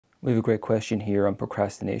We have a great question here on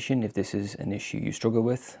procrastination, if this is an issue you struggle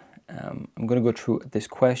with. I'm going to go through this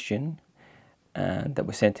question that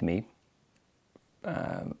was sent to me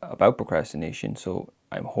about procrastination, so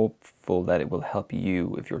I'm hopeful that it will help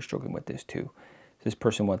you if you're struggling with this too. This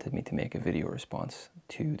person wanted me to make a video response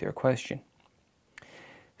to their question.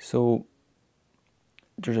 So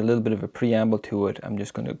there's a little bit of a preamble to it. I'm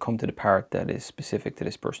just going to come to the part that is specific to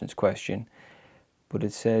this person's question. But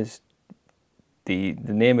it says, the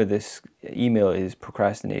name of this email is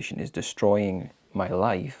 "Procrastination is Destroying My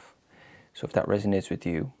Life." So if that resonates with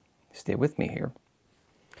you, stay with me here.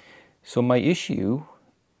 So my issue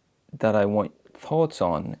that I want thoughts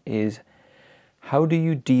on is, how do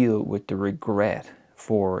you deal with the regret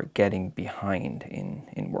for getting behind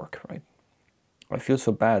in work, right? I feel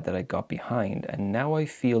so bad that I got behind, and now I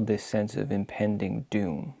feel this sense of impending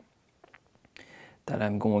doom, that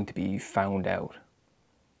I'm going to be found out.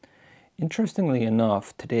 Interestingly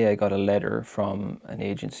enough, today I got a letter from an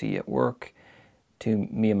agency at work to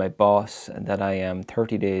me and my boss that I am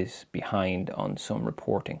 30 days behind on some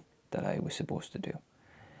reporting that I was supposed to do.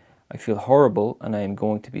 I feel horrible, and I am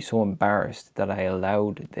going to be so embarrassed that I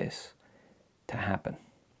allowed this to happen.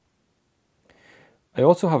 I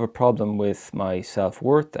also have a problem with my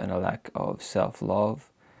self-worth and a lack of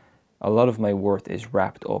self-love. A lot of my worth is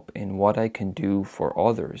wrapped up in what I can do for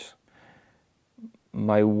others.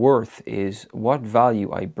 My worth is what value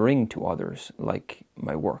I bring to others, like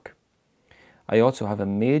my work. I also have a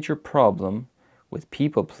major problem with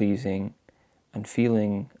people-pleasing and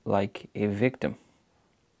feeling like a victim.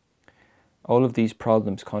 All of these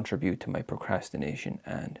problems contribute to my procrastination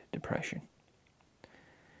and depression.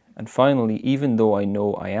 And finally, even though I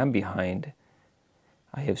know I am behind,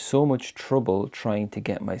 I have so much trouble trying to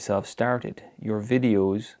get myself started. Your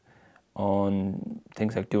videos on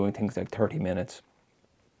things like doing things like 30 minutes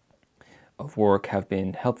of work have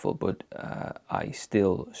been helpful, but I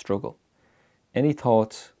still struggle. Any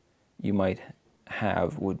thoughts you might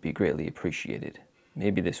have would be greatly appreciated.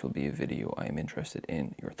 Maybe this will be a video. I am interested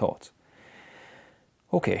in your thoughts.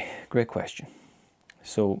 Okay, great question.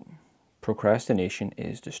 So, procrastination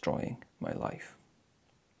is destroying my life.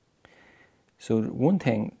 So one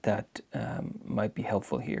thing that might be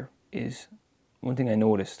helpful here is, one thing I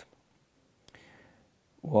noticed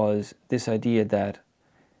was this idea that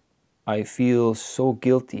I feel so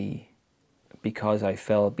guilty because I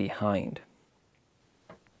fell behind.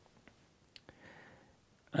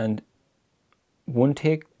 And one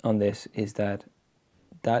take on this is that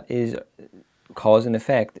is cause and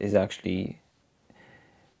effect is actually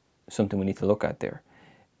something we need to look at there.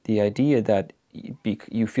 The idea that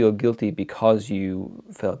you feel guilty because you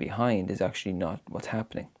fell behind is actually not what's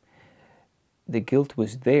happening. The guilt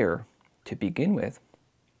was there to begin with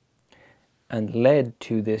and led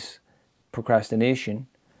to this procrastination,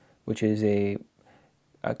 which is a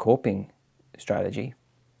coping strategy,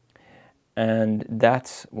 and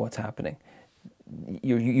that's what's happening.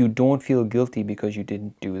 You don't feel guilty because you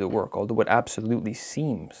didn't do the work, although it absolutely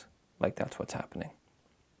seems like that's what's happening.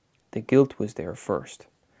 The guilt was there first.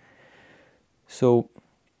 So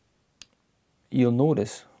you'll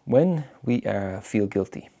notice when we feel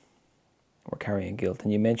guilty, or carrying guilt,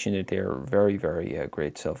 and you mentioned it there, very, very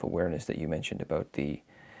great self-awareness that you mentioned about the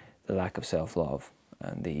lack of self-love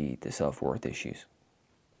and the self-worth issues.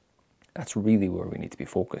 That's really where we need to be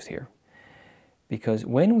focused here. Because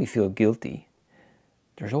when we feel guilty,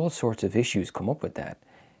 there's all sorts of issues come up with that.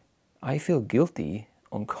 I feel guilty,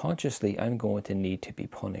 unconsciously I'm going to need to be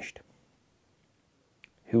punished.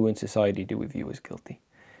 Who in society do we view as guilty?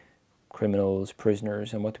 Criminals,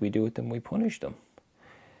 prisoners, and what do we do with them? We punish them.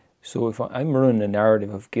 So if I'm running a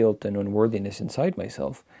narrative of guilt and unworthiness inside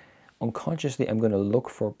myself, unconsciously I'm going to look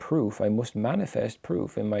for proof. I must manifest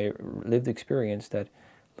proof in my lived experience that,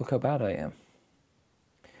 look how bad I am.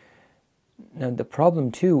 Now the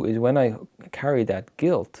problem too is when I carry that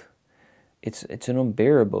guilt, it's an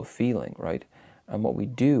unbearable feeling, right? And what we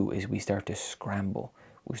do is we start to scramble.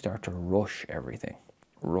 We start to rush everything.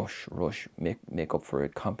 Rush, make up for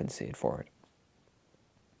it, compensate for it.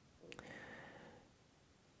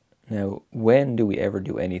 Now, when do we ever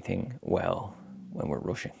do anything well when we're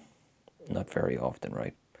rushing? Not very often,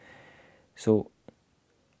 right? So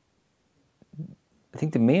I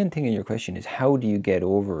think the main thing in your question is, how do you get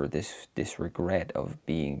over this regret of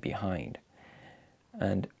being behind?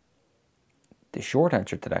 And the short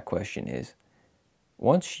answer to that question is,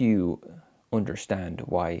 once you understand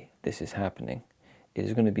why this is happening, it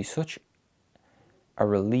is going to be such a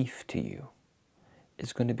relief to you.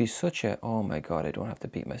 It's going to be such a, oh my God, I don't have to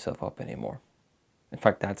beat myself up anymore. In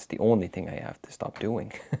fact, that's the only thing I have to stop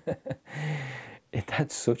doing.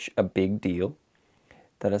 That's such a big deal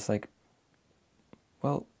that it's like,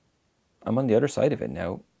 well, I'm on the other side of it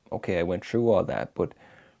now. Okay, I went through all that, but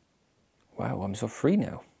wow, I'm so free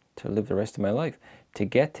now to live the rest of my life. To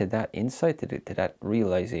get to that insight, to that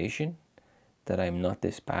realization that I'm not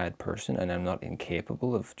this bad person and I'm not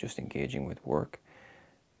incapable of just engaging with work,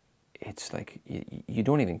 it's like you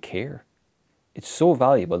don't even care. It's so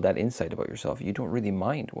valuable, that insight about yourself. You don't really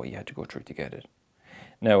mind what you had to go through to get it.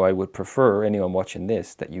 Now, I would prefer anyone watching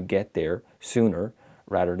this that you get there sooner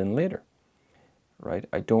rather than later, right?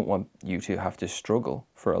 I don't want you to have to struggle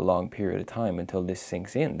for a long period of time until this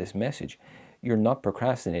sinks in, this message. You're not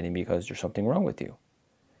procrastinating because there's something wrong with you,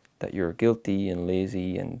 that you're guilty and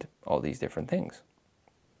lazy and all these different things.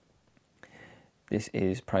 This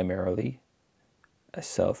is primarily a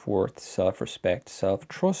self-worth, self-respect,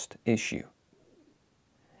 self-trust issue.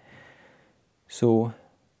 So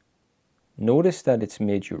notice that it's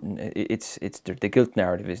made you, the guilt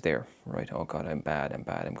narrative is there, right? Oh God, I'm bad, I'm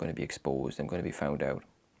going to be exposed, I'm going to be found out.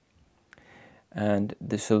 And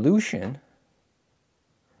the solution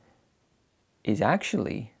is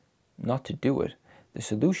actually not to do it. The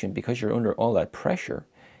solution, because you're under all that pressure,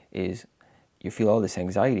 is you feel all this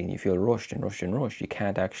anxiety and you feel rushed and rushed and rushed. You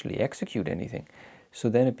can't actually execute anything. So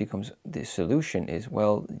then it becomes, the solution is,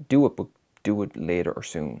 well, do it, but do it later or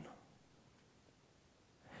soon.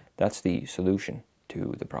 That's the solution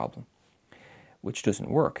to the problem, which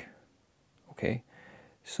doesn't work, okay?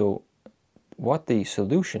 So what the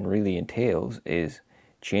solution really entails is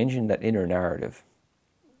changing that inner narrative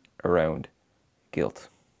around guilt,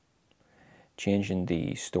 changing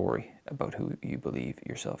the story about who you believe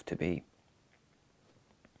yourself to be.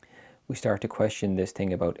 We start to question this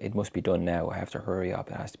thing about, it must be done now, I have to hurry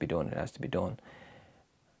up, it has to be done, it has to be done.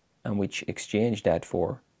 And we exchange that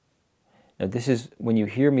for, now this is, when you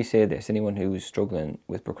hear me say this, anyone who's struggling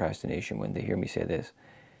with procrastination, when they hear me say this,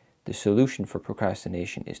 the solution for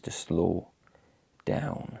procrastination is to slow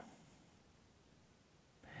down.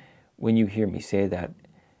 When you hear me say that,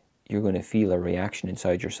 you're going to feel a reaction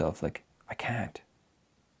inside yourself like, I can't.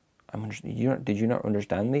 Did you not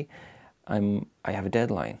understand me? I have a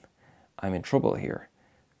deadline. I'm in trouble here.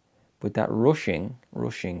 But that rushing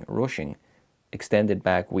extended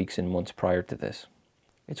back weeks and months prior to this.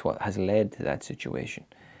 It's what has led to that situation.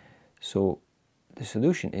 So the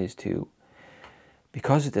solution is to,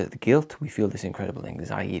 because of the guilt, we feel this incredible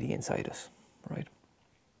anxiety inside us, right?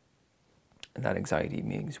 And that anxiety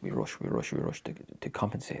means we rush to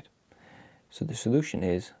compensate. So the solution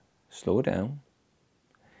is slow down,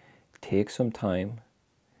 take some time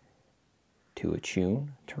to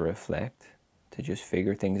attune, to reflect, to just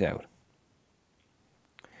figure things out.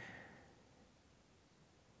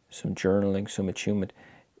 Some journaling, some attunement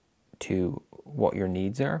to what your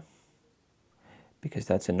needs are, because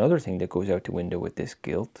that's another thing that goes out the window with this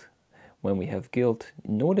guilt. When we have guilt,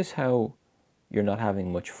 notice how you're not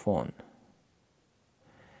having much fun.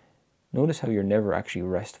 Notice how you're never actually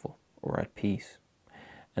restful or at peace.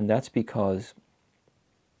 And that's because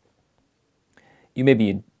you may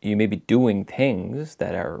be doing things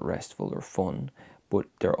that are restful or fun, but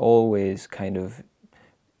they're always kind of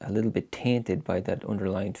a little bit tainted by that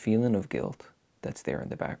underlying feeling of guilt that's there in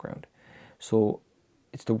the background. So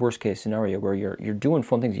it's the worst case scenario where you're doing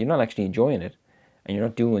fun things, you're not actually enjoying it, and you're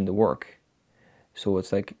not doing the work. So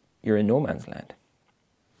it's like you're in no man's land.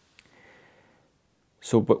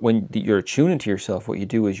 So, but when you're tuning to yourself, what you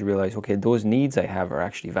do is you realize, okay, those needs I have are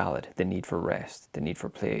actually valid. The need for rest, the need for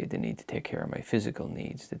play, the need to take care of my physical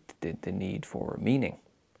needs, the need for meaning.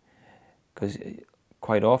 Because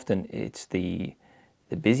quite often it's the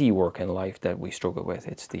busy work in life that we struggle with.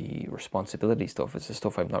 It's the responsibility stuff. It's the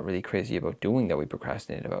stuff I'm not really crazy about doing that we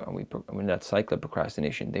procrastinate about. And we're in that cycle of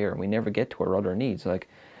procrastination there, and we never get to our other needs. Like,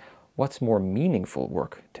 what's more meaningful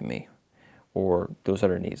work to me? Or those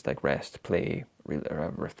other needs like rest, play,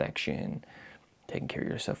 reflection, taking care of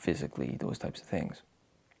yourself physically, those types of things.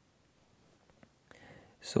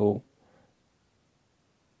 So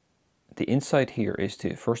the insight here is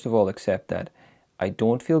to, first of all, accept that I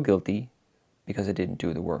don't feel guilty because I didn't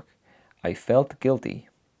do the work. I felt guilty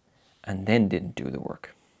and then didn't do the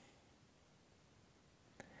work.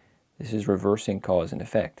 This is reversing cause and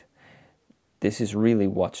effect. This is really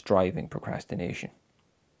what's driving procrastination.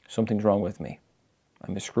 Something's wrong with me.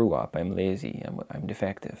 I'm a screw up, I'm lazy, I'm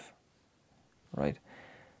defective, right?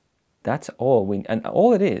 That's all and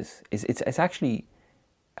all it is it's actually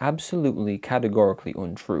absolutely categorically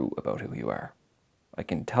untrue about who you are. I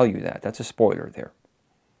can tell you that. That's a spoiler there.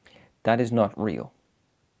 That is not real.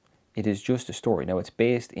 It is just a story. Now, it's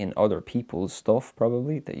based in other people's stuff,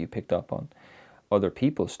 probably, that you picked up on. Other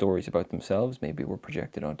people's stories about themselves maybe were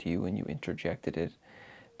projected onto you and you interjected it.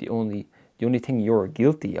 The The only thing you're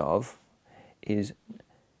guilty of is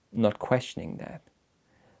not questioning that.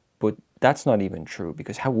 But that's not even true,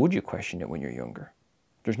 because how would you question it when you're younger?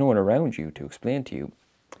 There's no one around you to explain to you,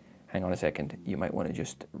 hang on a second, you might want to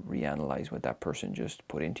just reanalyze what that person just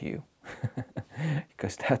put into you.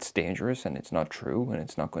 Because that's dangerous and it's not true and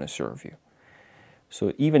it's not going to serve you.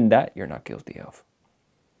 So even that you're not guilty of.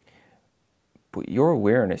 But your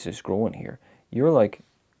awareness is growing here.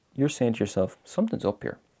 You're saying to yourself, something's up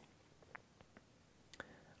here.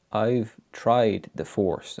 I've tried the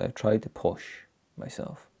force, I've tried to push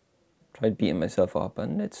myself, tried beating myself up,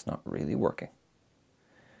 and it's not really working.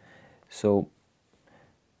 So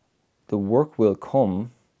the work will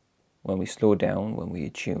come when we slow down, when we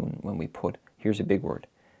attune, when we put, here's a big word,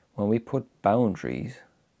 when we put boundaries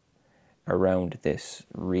around this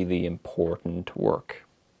really important work,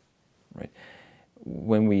 right?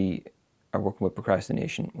 When we are working with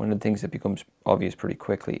procrastination, one of the things that becomes obvious pretty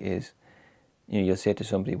quickly is, you'll say to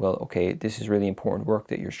somebody, well, okay, this is really important work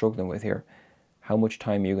that you're struggling with here. How much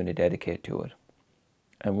time are you going to dedicate to it?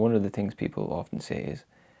 And one of the things people often say is,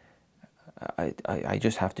 I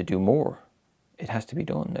just have to do more. It has to be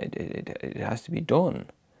done. It has to be done.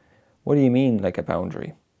 What do you mean, like a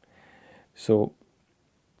boundary? So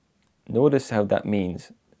notice how that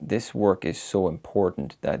means this work is so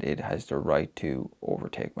important that it has the right to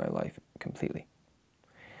overtake my life completely.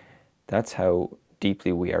 That's how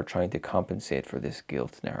deeply we are trying to compensate for this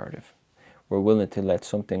guilt narrative. We're willing to let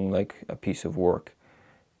something like a piece of work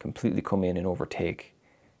completely come in and overtake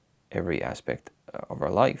every aspect of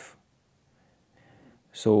our life.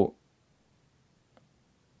 So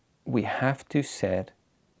we have to set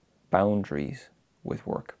boundaries with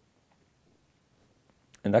work.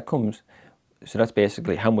 And that comes, so that's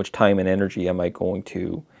basically how much time and energy am I going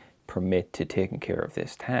to permit to taking care of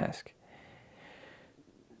this task.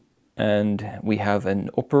 And we have an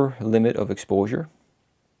upper limit of exposure.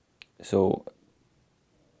 So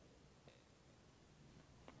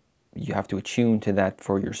you have to attune to that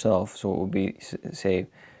for yourself. So it would be, say,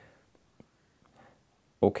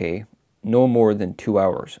 okay, no more than 2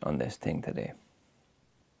 hours on this thing today.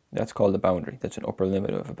 That's called a boundary. That's an upper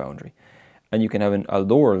limit of a boundary. And you can have a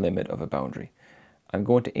lower limit of a boundary. I'm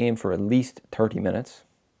going to aim for at least 30 minutes.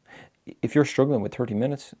 If you're struggling with 30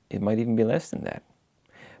 minutes, it might even be less than that.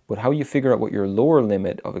 But how you figure out what your lower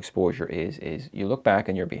limit of exposure is you look back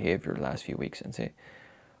on your behavior the last few weeks and say,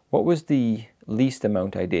 what was the least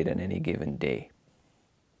amount I did on any given day?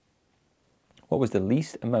 What was the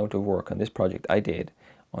least amount of work on this project I did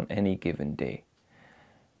on any given day?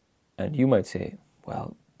 And you might say,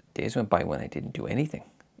 well, days went by when I didn't do anything,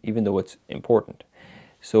 even though it's important.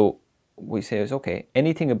 So we say, okay,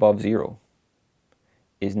 anything above 0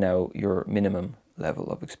 is now your minimum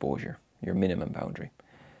level of exposure, your minimum boundary.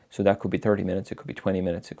 So that could be 30 minutes, it could be 20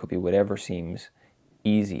 minutes, it could be whatever seems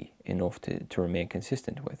easy enough to remain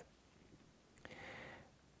consistent with.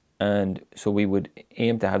 And so we would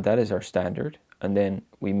aim to have that as our standard, and then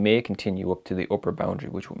we may continue up to the upper boundary,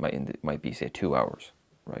 which might be, say, 2 hours,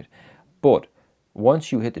 right? But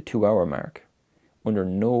once you hit the 2 hour mark, under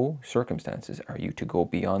no circumstances are you to go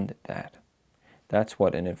beyond that. That's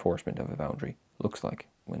what an enforcement of a boundary looks like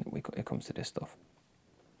when it comes to this stuff.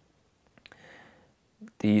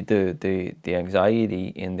 The anxiety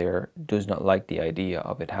in there does not like the idea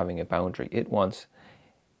of it having a boundary. It wants,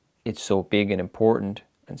 it's so big and important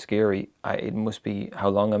and scary. It must be, how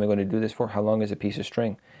long am I going to do this for? How long is a piece of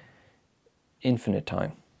string? Infinite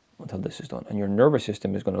time until this is done. And your nervous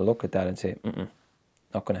system is going to look at that and say,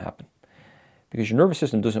 not going to happen. Because your nervous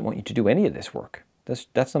system doesn't want you to do any of this work.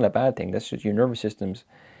 That's not a bad thing. That's just your nervous system's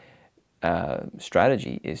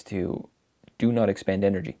strategy is to do not expend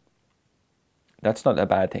energy. That's not a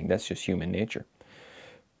bad thing. That's just human nature.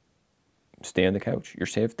 Stay on the couch. You're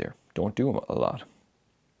safe there. Don't do a lot.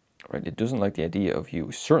 Right? It doesn't like the idea of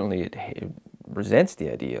you. Certainly it resents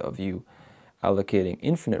the idea of you allocating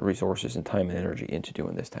infinite resources and time and energy into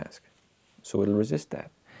doing this task. So it'll resist that.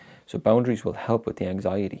 So boundaries will help with the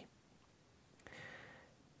anxiety.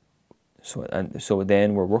 So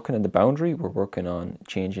then we're working on the boundary. We're working on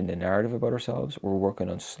changing the narrative about ourselves. We're working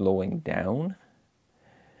on slowing down.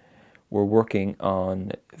 We're working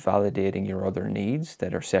on validating your other needs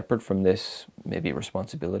that are separate from this maybe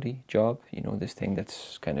responsibility job. You know, this thing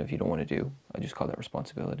that's kind of you don't want to do. I just call that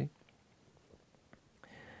responsibility.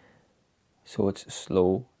 So it's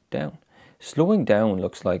slow down. Slowing down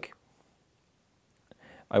looks like,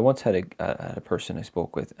 I once had a person I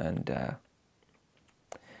spoke with, and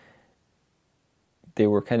they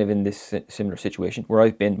were kind of in this similar situation, where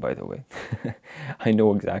I've been, by the way. I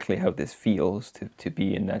know exactly how this feels to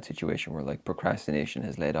be in that situation where like procrastination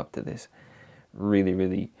has led up to this really,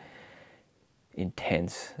 really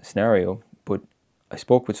intense scenario, but I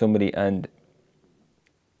spoke with somebody and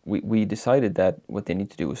we decided that what they need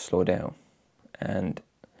to do is slow down. And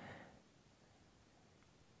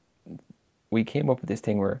we came up with this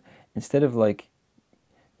thing where instead of like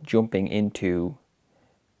jumping into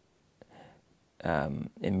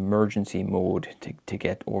emergency mode to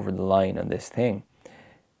get over the line on this thing,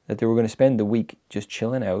 that they were going to spend the week just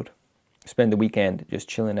chilling out, spend the weekend just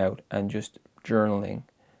chilling out and just journaling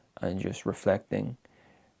and just reflecting,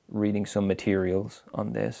 reading some materials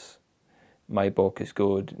on this. My book is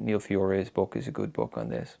good. Neil Fiore's book is a good book on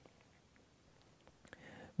this.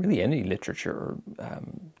 Really any literature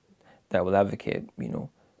that will advocate, you know,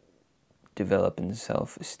 developing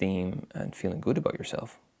self-esteem and feeling good about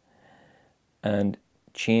yourself. And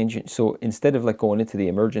change it. So instead of like going into the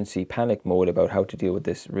emergency panic mode about how to deal with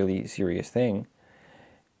this really serious thing,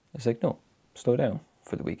 it's like, no, slow down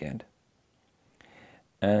for the weekend.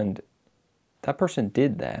 And that person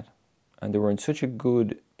did that, and they were in such a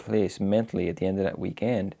good place mentally at the end of that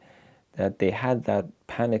weekend that they had that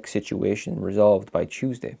panic situation resolved by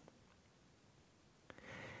Tuesday.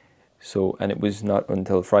 So, and it was not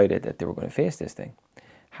until Friday that they were going to face this thing.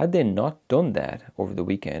 Had they not done that over the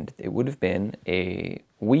weekend, it would have been a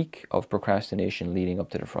week of procrastination leading up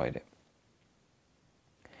to the Friday.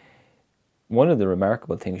 One of the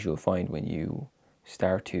remarkable things you'll find when you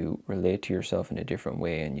start to relate to yourself in a different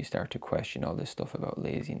way and you start to question all this stuff about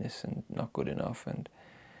laziness and not good enough and,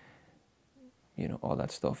 you know, all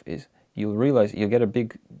that stuff, is you'll realize, you'll get a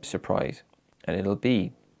big surprise, and it'll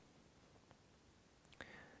be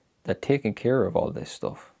that taking care of all this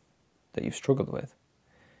stuff that you've struggled with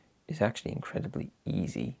is actually incredibly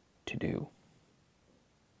easy to do.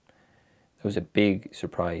 That was a big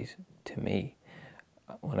surprise to me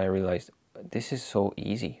when I realized, this is so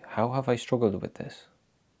easy. How have I struggled with this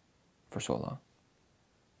for so long?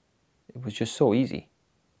 It was just so easy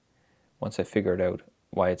once I figured out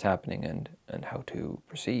why it's happening and how to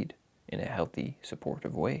proceed in a healthy,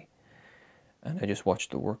 supportive way. And I just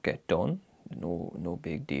watched the work get done. No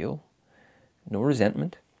big deal. No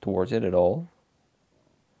resentment towards it at all.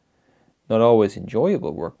 Not always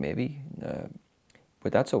enjoyable work, maybe,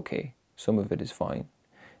 but that's okay. Some of it is fine.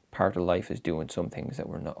 Part of life is doing some things that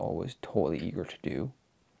we're not always totally eager to do,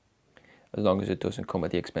 as long as it doesn't come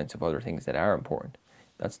at the expense of other things that are important.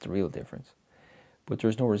 That's the real difference. But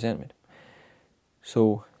there's no resentment.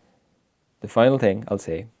 So the final thing I'll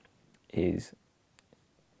say is,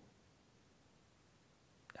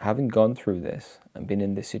 having gone through this and been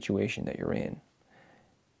in this situation that you're in,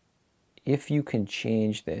 if you can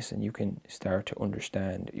change this and you can start to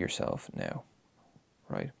understand yourself now,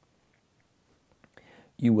 right,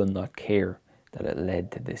 you will not care that it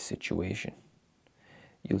led to this situation.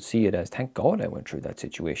 You'll see it as, thank God I went through that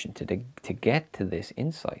situation to get to this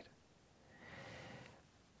insight.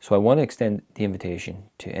 So I want to extend the invitation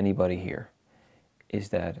to anybody here, is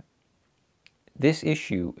that this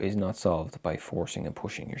issue is not solved by forcing and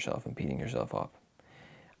pushing yourself and beating yourself up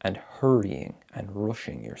and hurrying and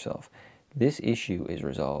rushing yourself. This issue is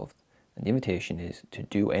resolved, and the invitation is to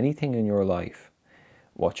do anything in your life.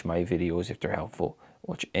 Watch my videos if they're helpful.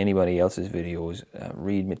 Watch anybody else's videos.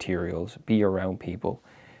 Read materials. Be around people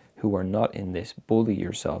who are not in this bully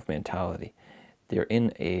yourself mentality. They're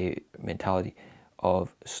in a mentality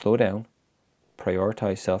of slow down,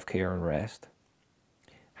 prioritize self-care and rest,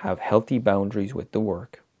 have healthy boundaries with the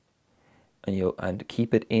work, and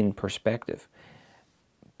keep it in perspective.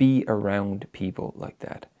 Be around people like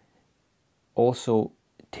that. Also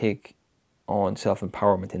take on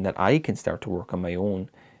self-empowerment in that I can start to work on my own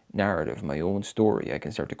narrative, my own story. I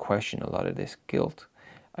can start to question a lot of this guilt.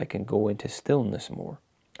 I can go into stillness more.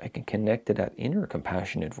 I can connect to that inner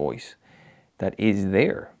compassionate voice that is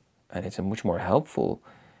there. And it's a much more helpful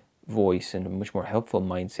voice and a much more helpful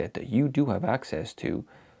mindset that you do have access to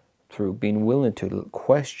through being willing to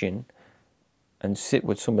question and sit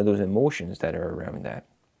with some of those emotions that are around that.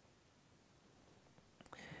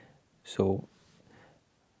 So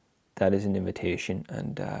that is an invitation,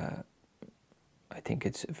 and I think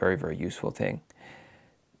it's a very, very useful thing.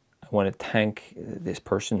 I want to thank this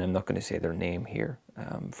person, I'm not going to say their name here,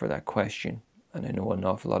 for that question. And I know an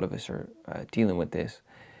awful lot of us are dealing with this,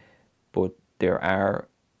 but there are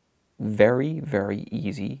very, very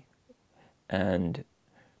easy and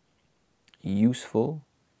useful,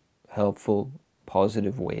 helpful,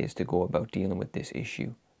 positive ways to go about dealing with this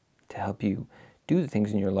issue, to help you do the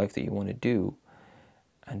things in your life that you want to do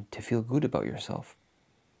and to feel good about yourself.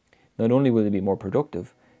 Not only will you be more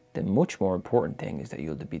productive, the much more important thing is that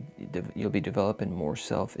you'll be developing more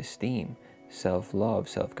self-esteem, self-love,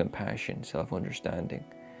 self-compassion, self-understanding,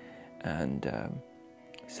 and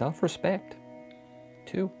self-respect.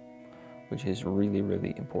 too, which is really,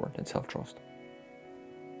 really important, and self-trust.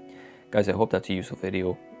 Guys, I hope that's a useful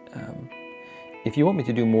video. If you want me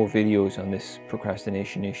to do more videos on this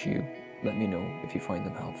procrastination issue, let me know if you find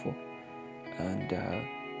them helpful. And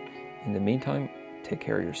in the meantime, take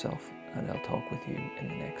care of yourself, and I'll talk with you in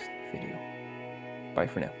the next video. Bye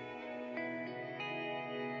for now.